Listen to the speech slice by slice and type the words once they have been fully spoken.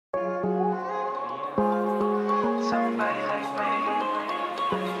Somebody like me.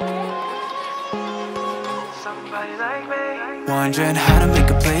 Somebody like me. Wondering how to make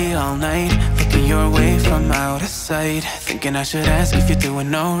a play all night, looking your way from out of sight, thinking I should ask if you're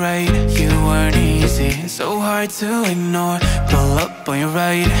doing alright. You weren't easy, so hard to ignore. Pull up on your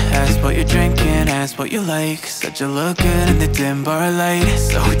right, ask what you're drinking, ask what you like. Said you look good in the dim bar light,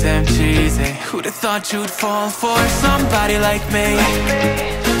 so damn cheesy. Who'd have thought you'd fall for somebody like me?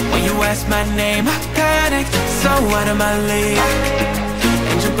 When you asked my name, I panicked, so out of my league.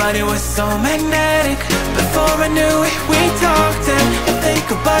 And your body was so magnetic. Before I knew it, we talked, and I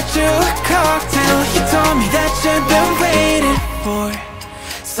think about you a cocktail. You told me that you've been waiting for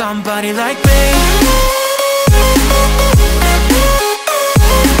somebody like me.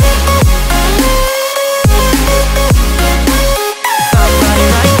 Somebody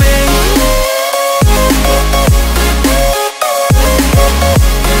like me.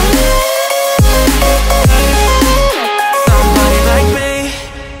 Somebody like me.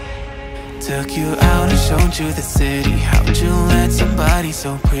 Took you out and showed you the city. How'd you let somebody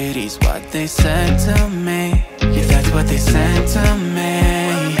so pretty's what they said to me? Yeah, that's what they said to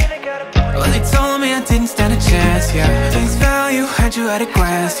me. Well, they told me I didn't stand a chance, yeah. Face value, had you at a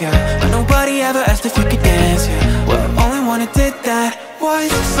glance, yeah. But nobody ever asked if you could dance, yeah. Well, only one who did that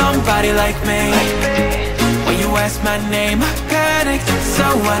was somebody like me. When you asked my name, I panicked, so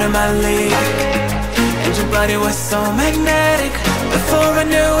out of my league. And your body was so magnetic. Before I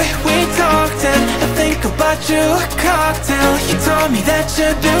knew it, we talked, and I think about you a cocktail. You told me that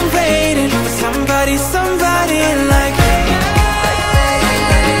you've been waiting for somebody, somebody like me.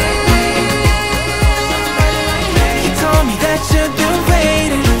 You told me that you've been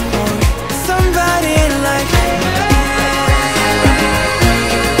waiting for somebody like me.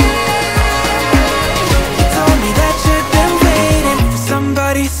 You told me that you've been waiting for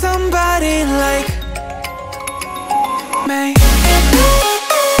somebody, somebody like me.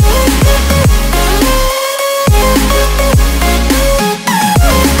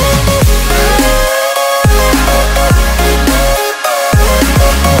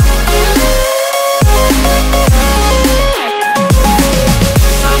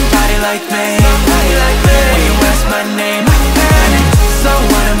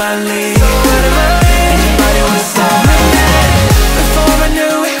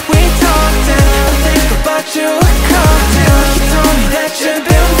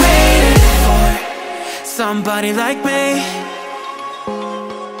 Somebody like me.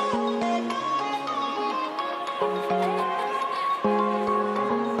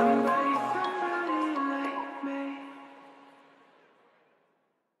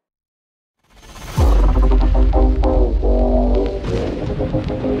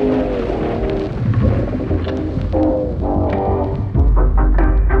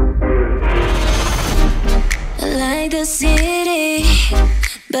 I like the city,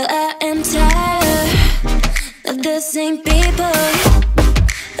 but I am tired of the same people,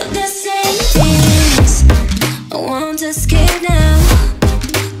 of the same things. I want to escape now,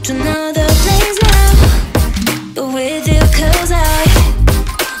 to another place now, but with you, cause I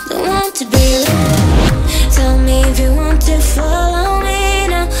don't want to be alone. Tell me if you want to follow me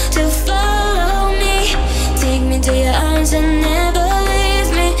now, to follow me. Take me to your arms and never leave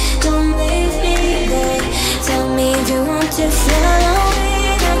me. Don't leave me, boy. Tell me if you want to follow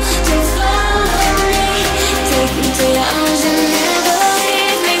me now, to follow me. Take me to your arms and never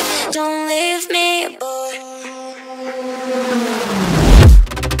leave me. Don't leave me, boy.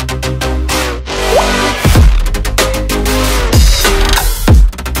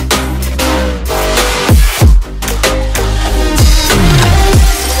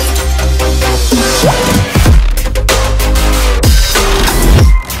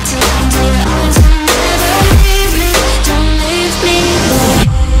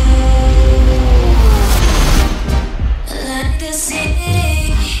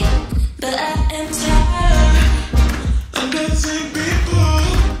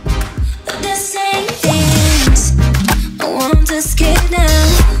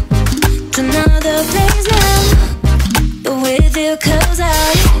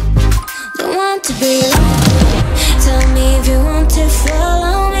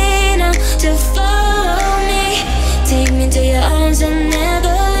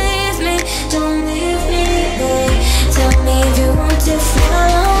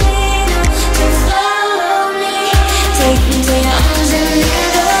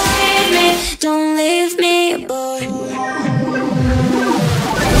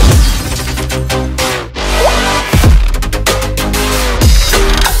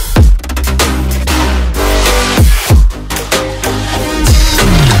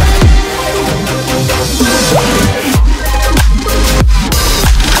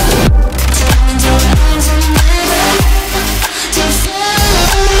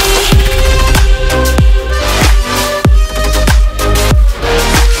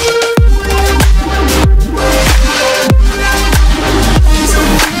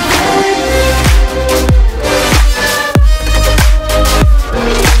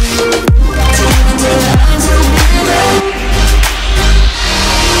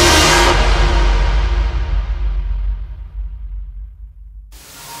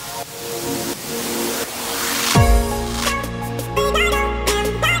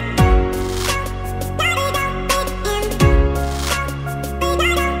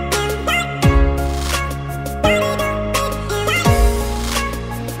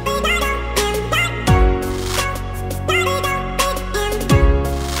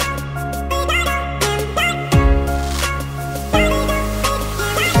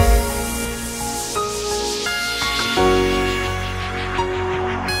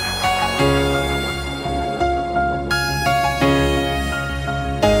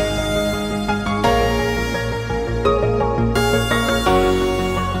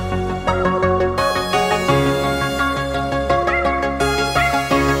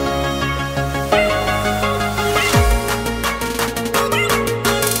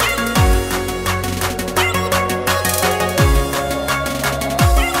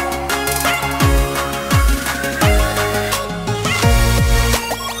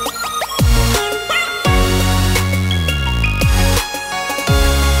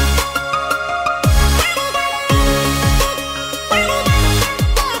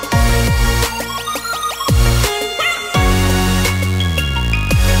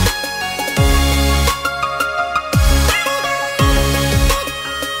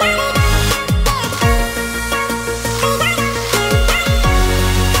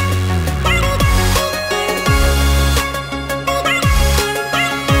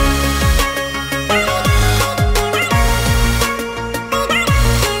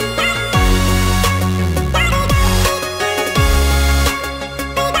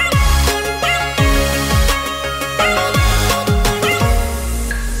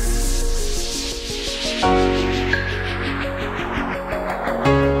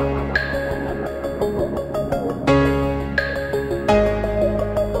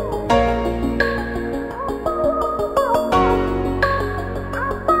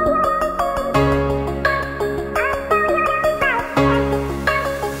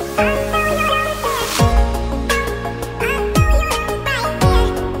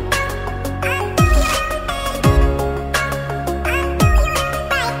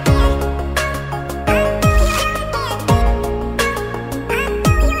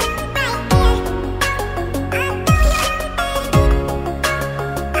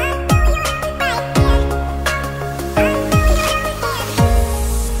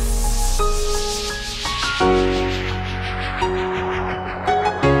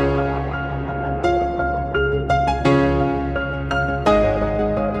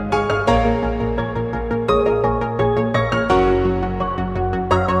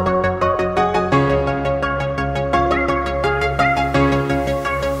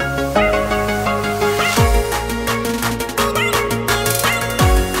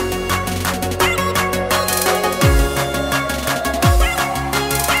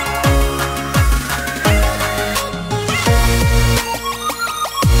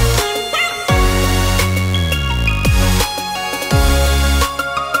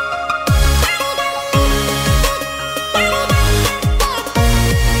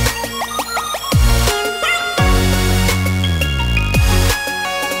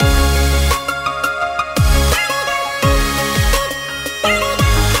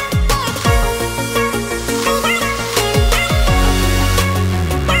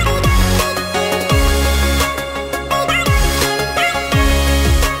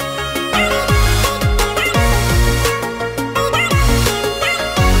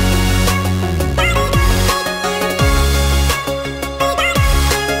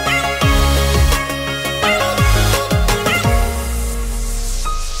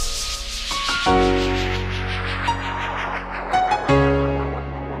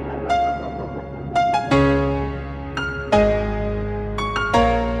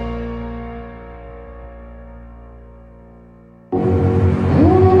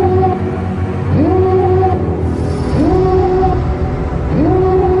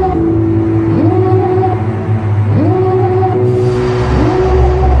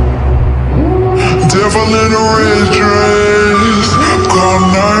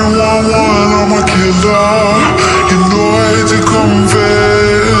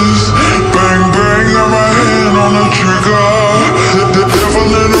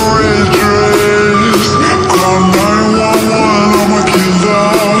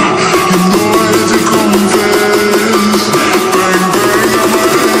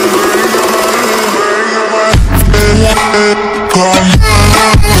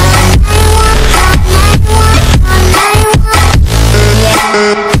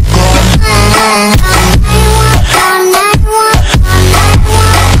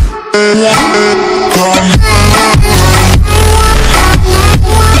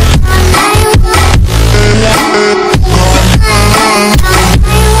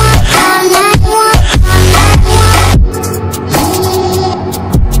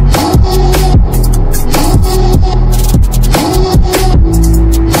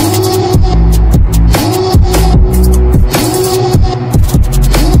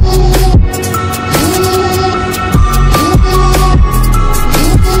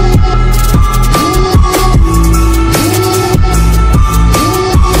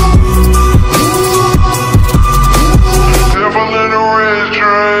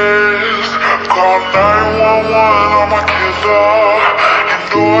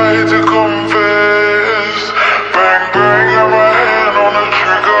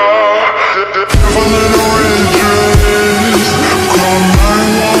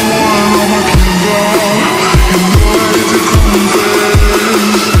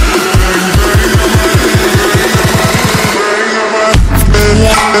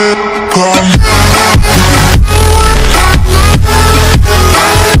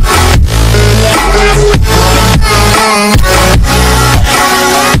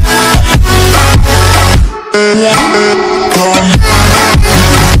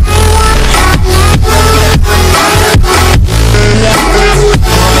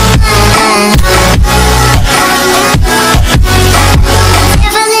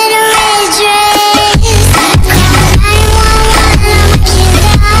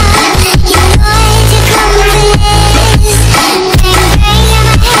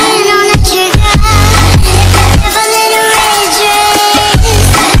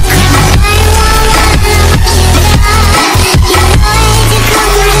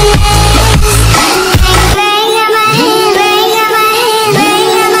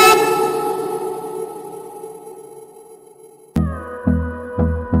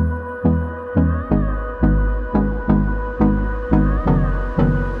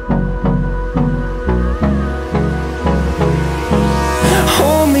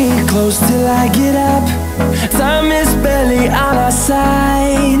 Close till I get up. Time is barely on our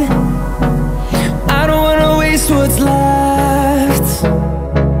side. I don't wanna waste what's left.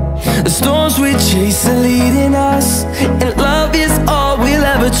 The storms we chase are leading us, and love is all we'll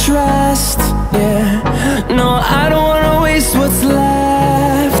ever trust. Yeah, no, I don't wanna waste what's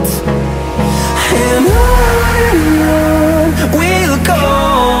left. And on we'll go,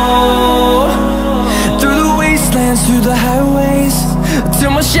 through the wastelands, through the highways,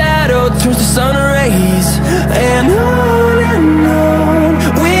 till my shadow turns to sun rays. And on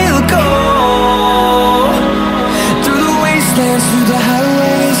we'll go, through the wastelands, through the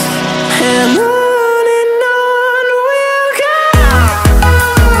highways. And on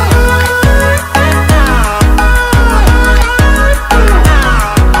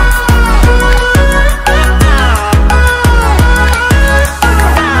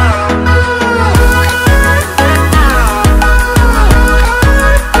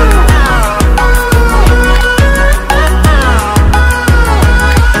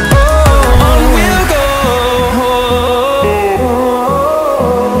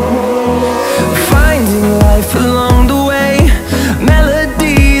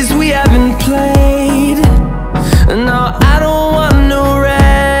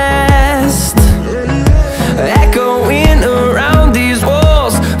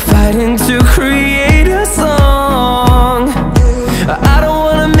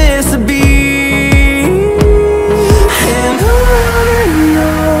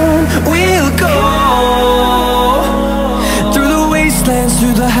we'll go.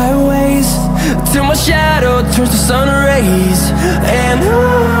 Through the highways, till my shadow turns to sun rays. And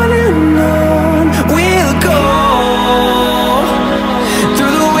on